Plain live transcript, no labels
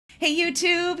Hey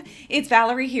YouTube, it's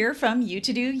Valerie here from You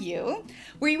to Do You.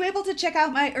 Were you able to check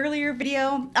out my earlier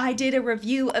video? I did a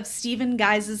review of Stephen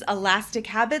Guise's Elastic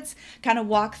Habits, kind of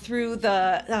walk through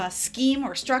the scheme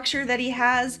or structure that he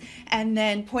has, and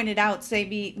then pointed out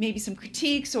maybe some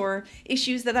critiques or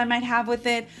issues that I might have with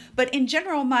it. But in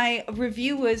general, my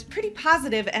review was pretty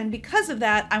positive, and because of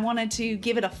that, I wanted to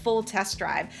give it a full test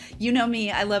drive. You know me,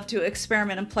 I love to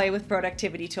experiment and play with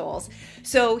productivity tools.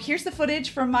 So here's the footage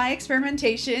from my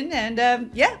experimentation, and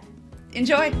yeah,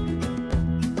 enjoy.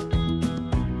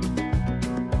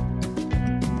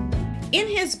 In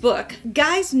his book,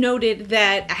 Guise noted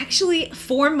that actually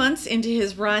 4 months into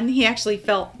his run, he actually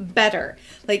felt better.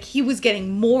 Like he was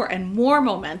getting more and more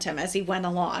momentum as he went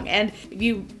along. And if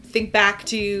you think back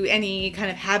to any kind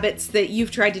of habits that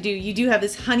you've tried to do, you do have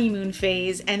this honeymoon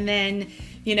phase, and then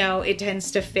you know, it tends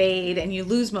to fade and you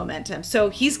lose momentum. So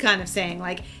he's kind of saying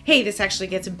like, hey, this actually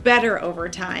gets better over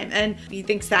time. And he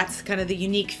thinks that's kind of the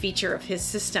unique feature of his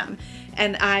system.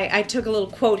 And I took a little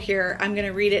quote here. I'm going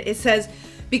to read it. It says,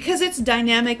 "Because it's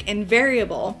dynamic and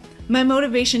variable, my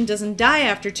motivation doesn't die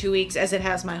after 2 weeks as it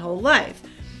has my whole life.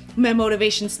 My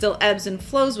motivation still ebbs and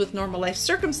flows with normal life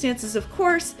circumstances, of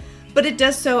course, but it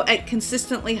does so at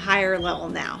consistently higher level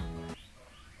now."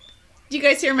 Do you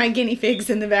guys hear my guinea pigs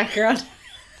in the background?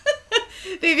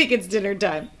 They think it's dinner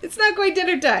time. It's not quite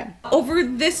dinner time. Over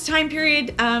this time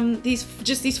period,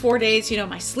 these 4 days, you know,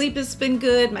 my sleep has been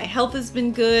good, my health has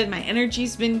been good, my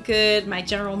energy's been good, my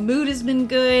general mood has been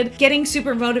good. Getting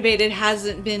super motivated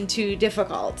hasn't been too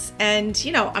difficult. And,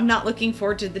 you know, I'm not looking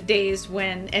forward to the days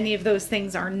when any of those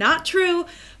things are not true,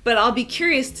 but I'll be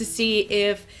curious to see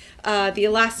if the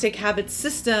Elastic Habits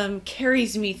system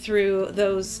carries me through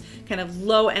those kind of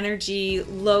low energy,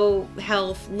 low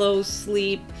health, low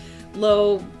sleep,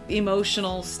 low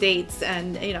emotional states,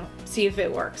 and you know, see if it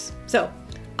works. So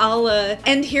I'll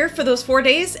end here for those 4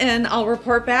 days, and I'll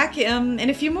report back in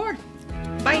a few more.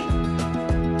 Bye.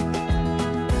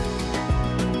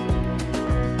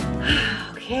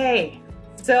 Okay,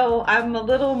 so I'm a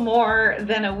little more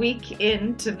than a week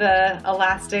into the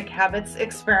Elastic Habits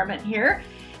experiment here,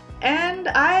 and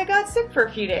I got sick for a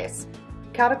few days.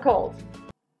 Caught a cold.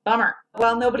 Bummer.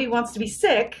 While nobody wants to be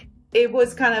sick, it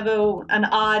was kind of an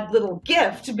odd little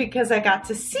gift because I got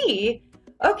to see,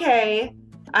 okay,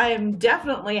 I am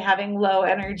definitely having low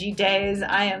energy days.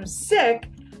 I am sick.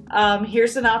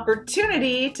 Here's an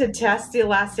opportunity to test the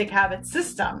Elastic Habits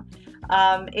system.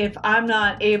 If I'm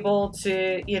not able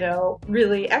to, you know,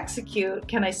 really execute,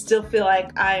 can I still feel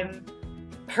like I'm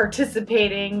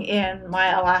participating in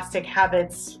my Elastic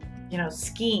Habits, you know,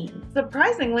 scheme?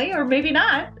 Surprisingly, or maybe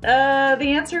not, the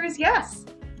answer is yes.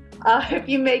 If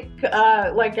you make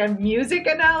like a music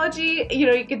analogy, you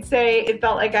know, you could say it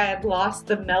felt like I had lost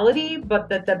the melody, but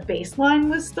that the bass line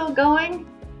was still going.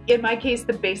 In my case,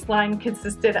 the bass line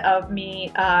consisted of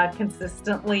me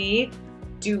consistently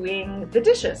doing the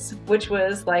dishes, which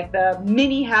was like the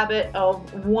mini habit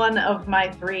of one of my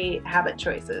 3 habit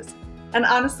choices. And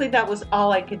honestly, that was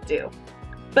all I could do.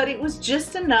 But it was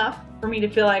just enough for me to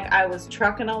feel like I was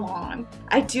trucking along.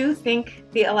 I do think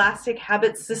the Elastic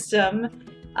Habits system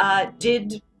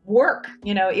did work.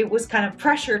 You know, it was kind of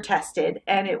pressure tested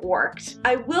and it worked.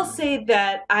 I will say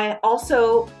that I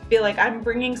also feel like I'm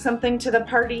bringing something to the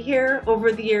party here.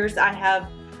 Over the years, I have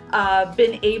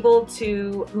been able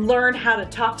to learn how to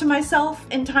talk to myself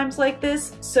in times like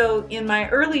this. So in my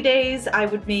early days, I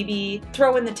would maybe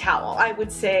throw in the towel. I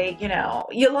would say, you know,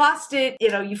 you lost it, you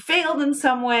know, you failed in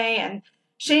some way, and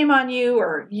shame on you,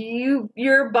 or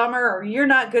you're a bummer, or you're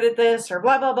not good at this, or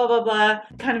blah, blah, blah, blah, blah.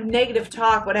 Kind of negative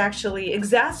talk would actually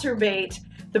exacerbate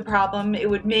the problem. It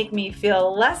would make me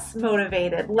feel less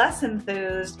motivated, less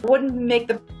enthused, wouldn't make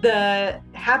the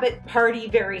habit party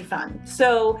very fun.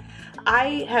 So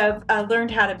I have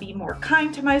learned how to be more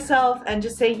kind to myself and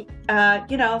just say,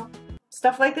 you know,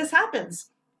 stuff like this happens.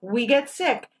 We get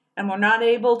sick and we're not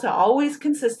able to always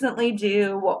consistently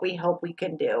do what we hope we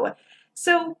can do.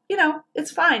 So, you know,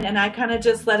 it's fine. And I kind of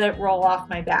just let it roll off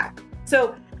my back.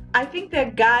 So I think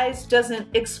that Guise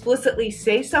doesn't explicitly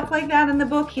say stuff like that in the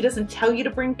book. He doesn't tell you to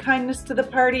bring kindness to the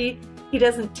party. He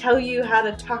doesn't tell you how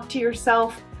to talk to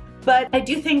yourself. But I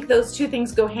do think those two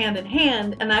things go hand in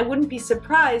hand. And I wouldn't be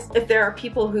surprised if there are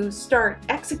people who start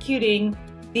executing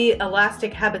the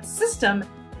Elastic Habits system,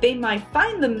 they might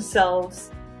find themselves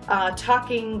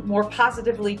talking more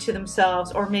positively to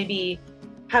themselves, or maybe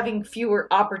having fewer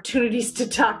opportunities to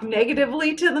talk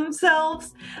negatively to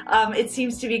themselves. It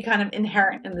seems to be kind of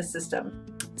inherent in the system.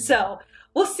 So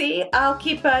we'll see. I'll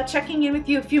keep checking in with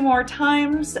you a few more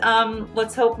times.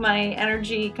 Let's hope my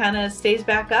energy kind of stays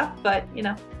back up, but you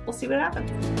know, we'll see what happens.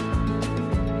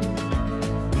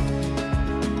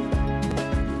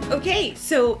 Okay,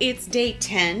 so it's day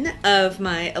 10 of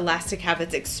my Elastic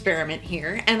Habits experiment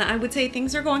here, and I would say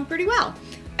things are going pretty well.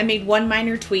 I made one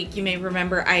minor tweak. You may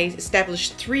remember I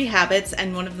established 3 habits,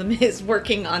 and one of them is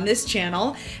working on this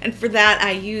channel. And for that,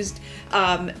 I used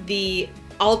the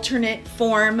alternate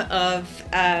form of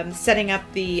setting up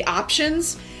the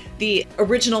options. The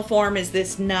original form is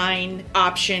this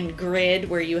 9-option grid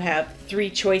where you have 3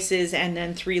 choices and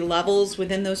then 3 levels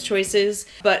within those choices.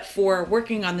 But for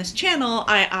working on this channel,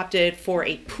 I opted for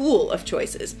a pool of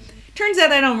choices. Turns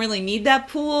out I don't really need that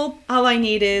pool. All I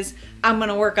need is I'm going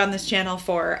to work on this channel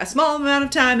for a small amount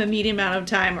of time, a medium amount of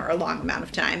time, or a long amount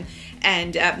of time.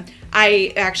 And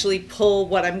I actually pull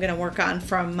what I'm going to work on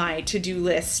from my to-do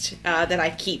list that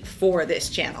I keep for this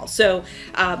channel. So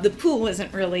the pool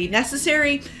isn't really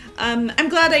necessary. I'm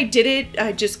glad I did it.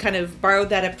 I just kind of borrowed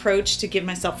that approach to give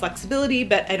myself flexibility,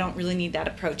 but I don't really need that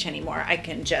approach anymore. I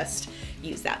can just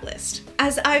use that list.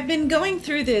 As I've been going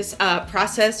through this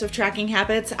process of tracking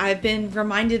habits, I've been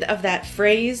reminded of that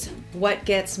phrase, what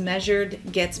gets measured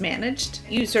gets managed.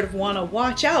 You sort of want to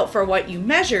watch out for what you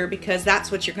measure because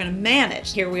that's what you're going to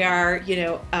manage. Here we are,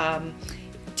 10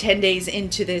 days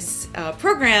into this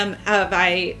program, have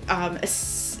I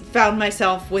found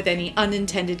myself with any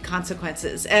unintended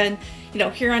consequences. And,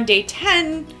 here on day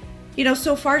 10,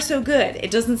 so far so good. It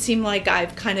doesn't seem like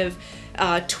I've kind of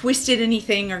twisted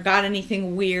anything or got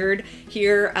anything weird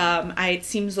here. It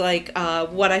seems like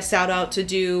what I set out to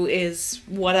do is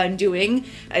what I'm doing.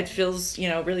 It feels,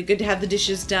 really good to have the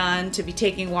dishes done, to be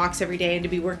taking walks every day, and to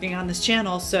be working on this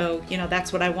channel. So,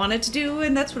 that's what I wanted to do,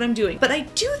 and that's what I'm doing. But I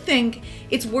do think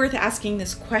it's worth asking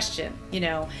this question,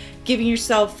 giving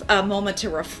yourself a moment to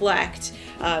reflect.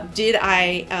 Did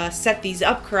I set these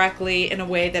up correctly in a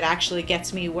way that actually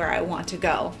gets me where I want to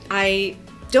go? I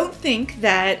don't think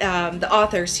that the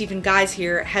author, Stephen Guise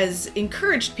here, has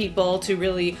encouraged people to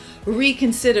really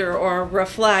reconsider or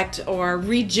reflect or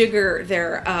rejigger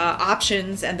their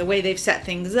options and the way they've set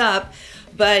things up.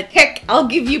 But heck, I'll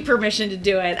give you permission to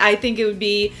do it. I think it would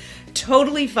be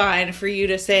totally fine for you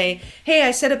to say, hey,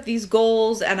 I set up these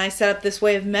goals and I set up this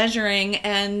way of measuring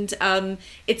and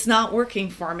it's not working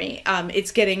for me.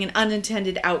 It's getting an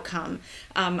unintended outcome.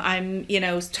 I'm,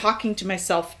 talking to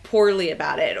myself poorly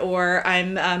about it, or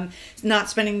I'm not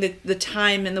spending the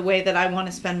time in the way that I want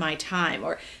to spend my time,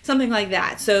 or something like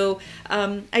that. So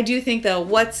I do think the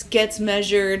what gets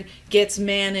measured gets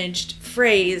managed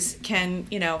phrase can,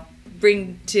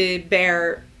 bring to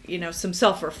bear, some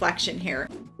self-reflection here.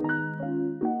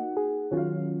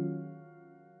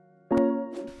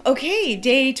 Okay,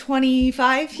 day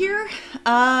 25 here.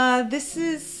 This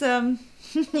is,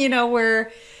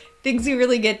 where things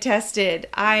really get tested.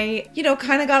 I,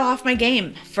 kind of got off my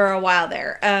game for a while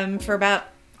there, for about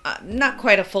not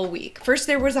quite a full week. First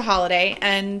there was a holiday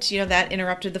and, that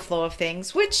interrupted the flow of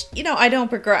things, which, I don't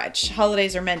begrudge.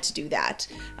 Holidays are meant to do that.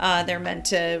 They're meant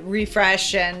to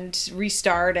refresh and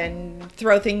restart and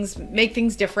make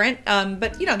things different.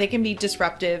 But, they can be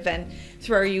disruptive and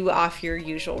throw you off your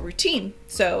usual routine.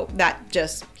 So that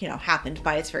just, happened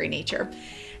by its very nature.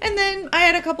 And then I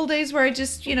had a couple days where I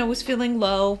just, was feeling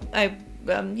low. I,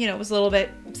 was a little bit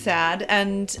sad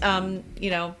and,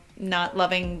 not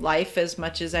loving life as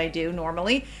much as I do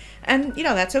normally. And,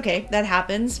 that's okay. That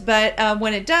happens. But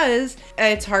when it does,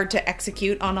 it's hard to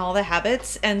execute on all the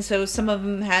habits. And so some of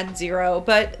them had 0,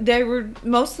 but they were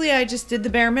mostly I just did the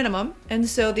bare minimum. And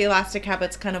so the Elastic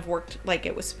Habits kind of worked like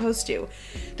it was supposed to.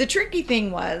 The tricky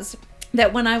thing was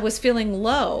that when I was feeling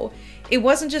low, it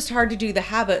wasn't just hard to do the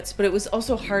habits, but it was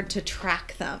also hard to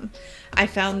track them. I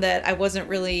found that I wasn't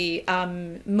really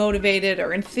motivated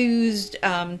or enthused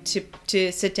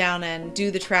to sit down and do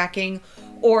the tracking,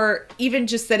 or even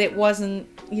just that it wasn't,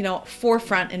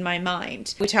 forefront in my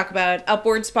mind. We talk about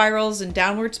upward spirals and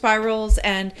downward spirals,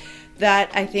 and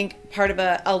that I think part of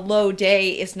a low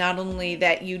day is not only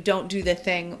that you don't do the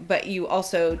thing, but you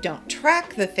also don't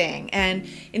track the thing. And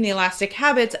in the Elastic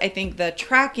Habits, I think the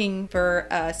tracking for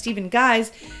Stephen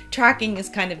Guise, tracking is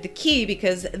kind of the key,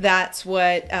 because that's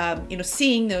what,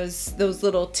 seeing those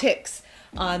little ticks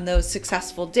on those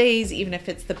successful days, even if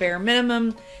it's the bare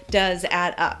minimum, does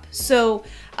add up. So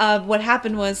what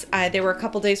happened was there were a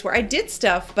couple days where I did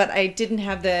stuff, but I didn't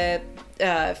have the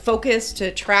focus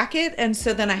to track it, and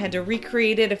so then I had to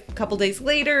recreate it a couple days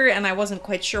later, and I wasn't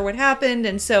quite sure what happened.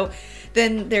 And so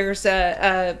then there's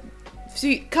a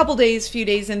few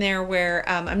days in there where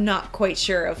I'm not quite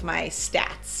sure of my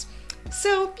stats.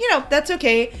 So, that's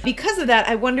okay. Because of that,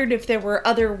 I wondered if there were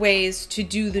other ways to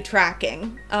do the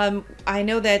tracking. I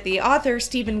know that the author,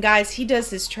 Stephen Guise, he does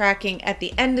his tracking at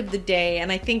the end of the day,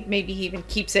 and I think maybe he even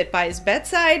keeps it by his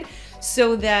bedside.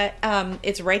 so that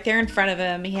it's right there in front of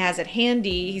him. He has it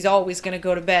handy. He's always going to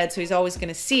go to bed, so he's always going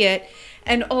to see it.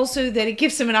 And also that it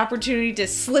gives him an opportunity to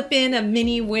slip in a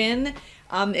mini win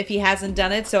if he hasn't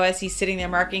done it. So as he's sitting there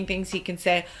marking things, he can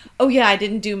say, oh yeah, I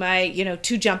didn't do my,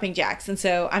 2 jumping jacks. And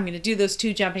so I'm going to do those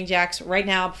 2 jumping jacks right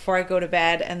now before I go to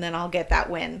bed, and then I'll get that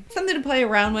win. Something to play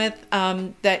around with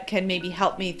that can maybe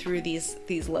help me through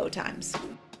these low times.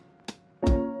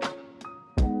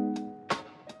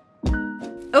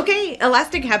 Okay,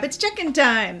 Elastic Habits check-in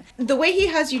time. The way he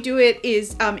has you do it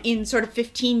is in sort of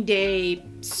 15-day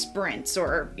sprints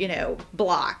or,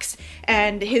 blocks.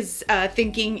 And his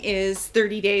thinking is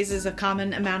 30 days is a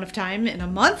common amount of time in a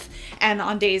month. And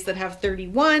on days that have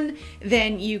 31,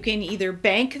 then you can either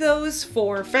bank those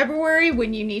for February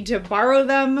when you need to borrow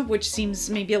them, which seems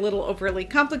maybe a little overly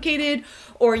complicated,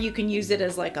 or you can use it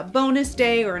as like a bonus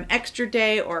day or an extra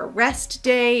day or a rest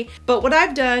day. But what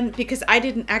I've done, because I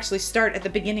didn't actually start at the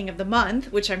beginning of the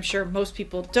month, which I'm sure most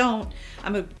people don't,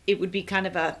 it would be kind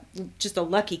of just a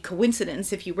lucky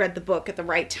coincidence if you read the book at the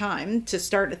right time to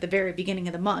start at the very beginning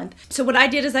of the month. So what I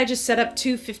did is I just set up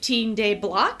 2 15-day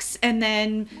blocks, and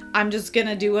then I'm just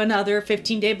gonna do another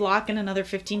 15-day block and another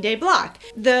 15-day block.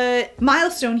 The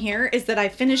milestone here is that I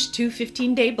finished 2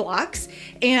 15-day blocks,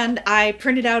 and I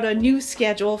printed out a new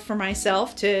schedule for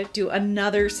myself to do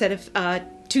another set of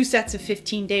 2 sets of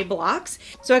 15-day blocks.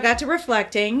 So I got to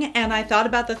reflecting, and I thought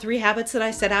about the 3 habits that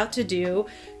I set out to do: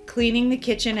 cleaning the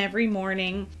kitchen every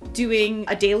morning, doing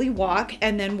a daily walk,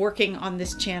 and then working on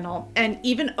this channel. And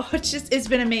even, it's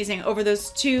been amazing. Over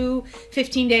those 2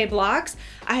 15-day blocks,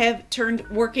 I have turned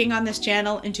working on this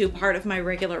channel into part of my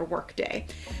regular work day.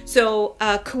 So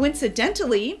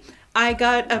coincidentally, I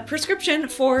got a prescription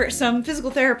for some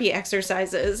physical therapy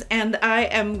exercises, and I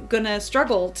am gonna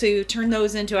struggle to turn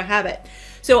those into a habit.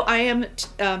 So I am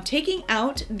taking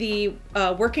out the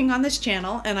working on this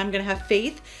channel, and I'm gonna have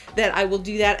faith that I will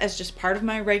do that as just part of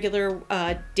my regular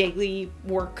daily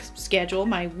work schedule,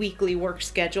 my weekly work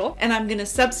schedule. And I'm gonna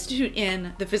substitute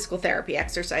in the physical therapy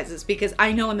exercises, because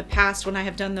I know in the past when I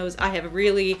have done those, I have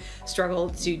really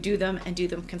struggled to do them and do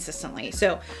them consistently.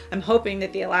 So I'm hoping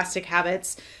that the Elastic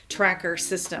Habits tracker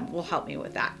system will help me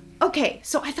with that. Okay,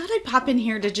 so I thought I'd pop in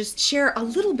here to just share a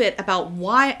little bit about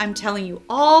why I'm telling you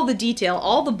all the detail,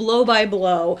 all the blow by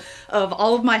blow of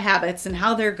all of my habits and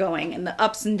how they're going, and the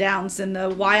ups and downs, and the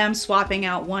why I'm swapping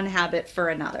out one habit for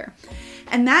another.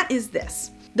 And that is this: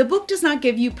 the book does not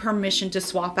give you permission to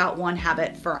swap out one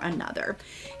habit for another.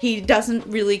 He doesn't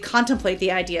really contemplate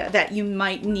the idea that you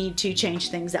might need to change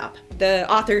things up. The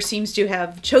author seems to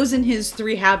have chosen his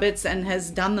 3 habits and has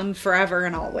done them forever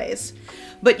and always.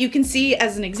 But you can see,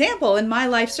 as an example, in my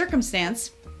life circumstance,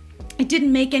 it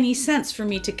didn't make any sense for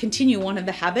me to continue one of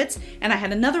the habits, and I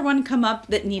had another one come up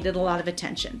that needed a lot of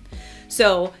attention.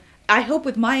 So I hope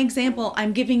with my example,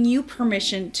 I'm giving you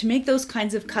permission to make those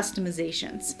kinds of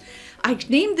customizations. I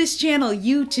named this channel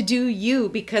You to Do You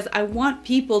because I want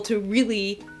people to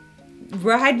really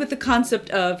ride with the concept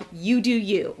of you do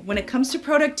you. When it comes to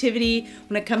productivity,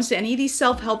 when it comes to any of these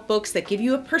self-help books that give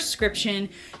you a prescription,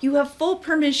 you have full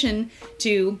permission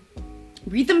to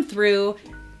read them through,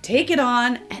 take it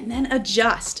on, and then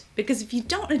adjust. Because if you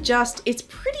don't adjust, it's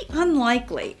pretty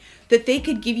unlikely that they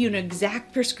could give you an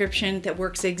exact prescription that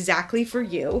works exactly for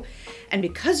you. And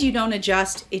because you don't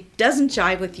adjust, it doesn't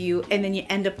jive with you, and then you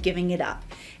end up giving it up.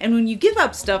 And when you give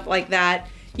up stuff like that,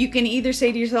 you can either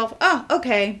say to yourself, oh,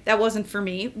 okay, that wasn't for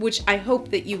me, which I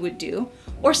hope that you would do.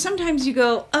 Or sometimes you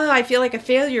go, oh, I feel like a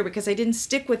failure because I didn't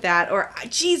stick with that. Or,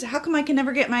 geez, how come I can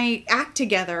never get my act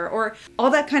together? Or all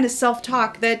that kind of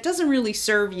self-talk that doesn't really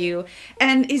serve you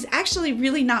and is actually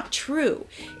really not true.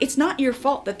 It's not your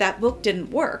fault that that book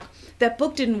didn't work. That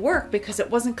book didn't work because it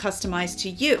wasn't customized to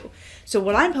you. So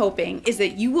what I'm hoping is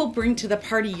that you will bring to the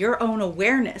party your own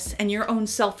awareness and your own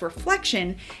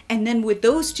self-reflection, and then with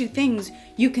those 2 things,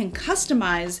 you can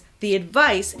customize the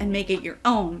advice and make it your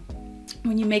own.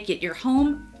 When you make it your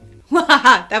home,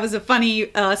 that was a funny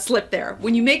slip there.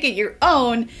 When you make it your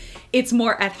own, it's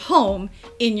more at home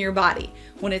in your body.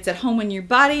 When it's at home in your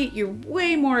body, you're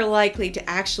way more likely to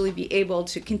actually be able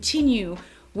to continue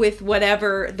with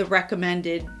whatever the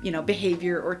recommended,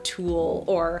 behavior or tool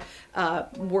or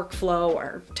workflow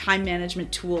or time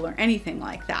management tool or anything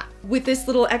like that. With this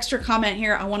little extra comment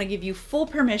here, I want to give you full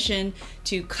permission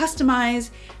to customize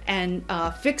and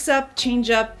fix up, change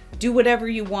up, do whatever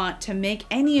you want to make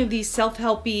any of these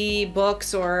self-helpy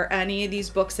books or any of these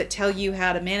books that tell you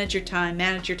how to manage your time,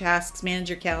 manage your tasks, manage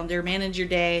your calendar, manage your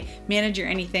day, manage your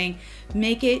anything.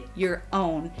 Make it your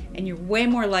own, and you're way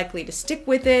more likely to stick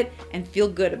with it and feel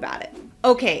good about it.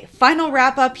 Okay, final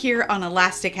wrap up here on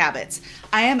Elastic Habits.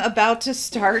 I am about to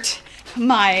start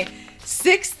my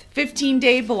 6th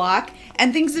 15-day block,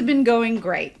 and things have been going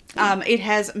great. It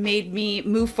has made me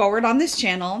move forward on this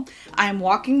channel. I'm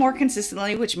walking more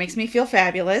consistently, which makes me feel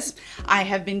fabulous. I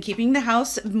have been keeping the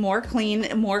house more clean,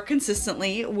 more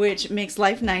consistently, which makes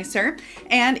life nicer.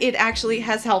 And it actually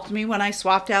has helped me when I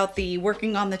swapped out the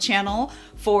working on the channel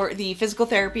for the physical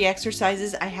therapy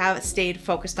exercises. I have stayed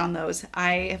focused on those.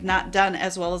 I have not done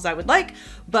as well as I would like,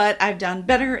 but I've done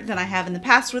better than I have in the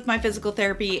past with my physical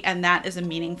therapy, and that is a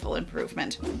meaningful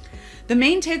improvement. The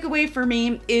main takeaway for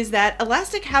me is that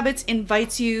Elastic Habits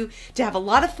invites you to have a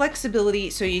lot of flexibility,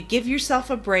 so you give yourself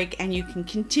a break and you can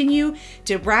continue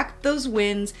to rack those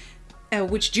wins,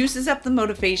 which juices up the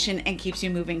motivation and keeps you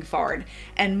moving forward.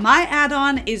 And my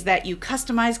add-on is that you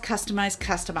customize, customize,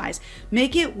 customize.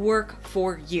 Make it work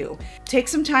for you. Take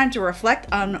some time to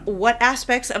reflect on what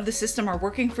aspects of the system are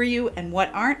working for you and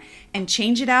what aren't, and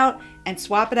change it out and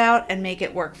swap it out and make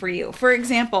it work for you. For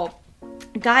example,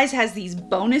 Guise has these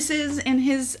bonuses in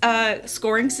his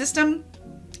scoring system.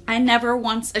 I never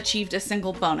once achieved a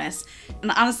single bonus.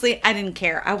 And honestly, I didn't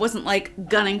care. I wasn't like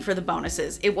gunning for the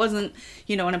bonuses. It wasn't,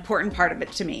 you know, an important part of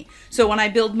it to me. So when I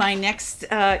build my next,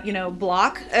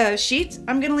 block sheet,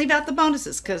 I'm going to leave out the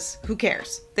bonuses because who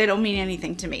cares? They don't mean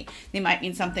anything to me. They might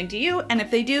mean something to you. And if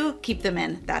they do, keep them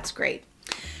in. That's great.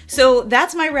 So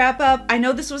that's my wrap up. I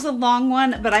know this was a long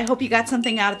one, but I hope you got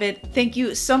something out of it. Thank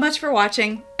you so much for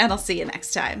watching, and I'll see you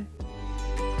next time.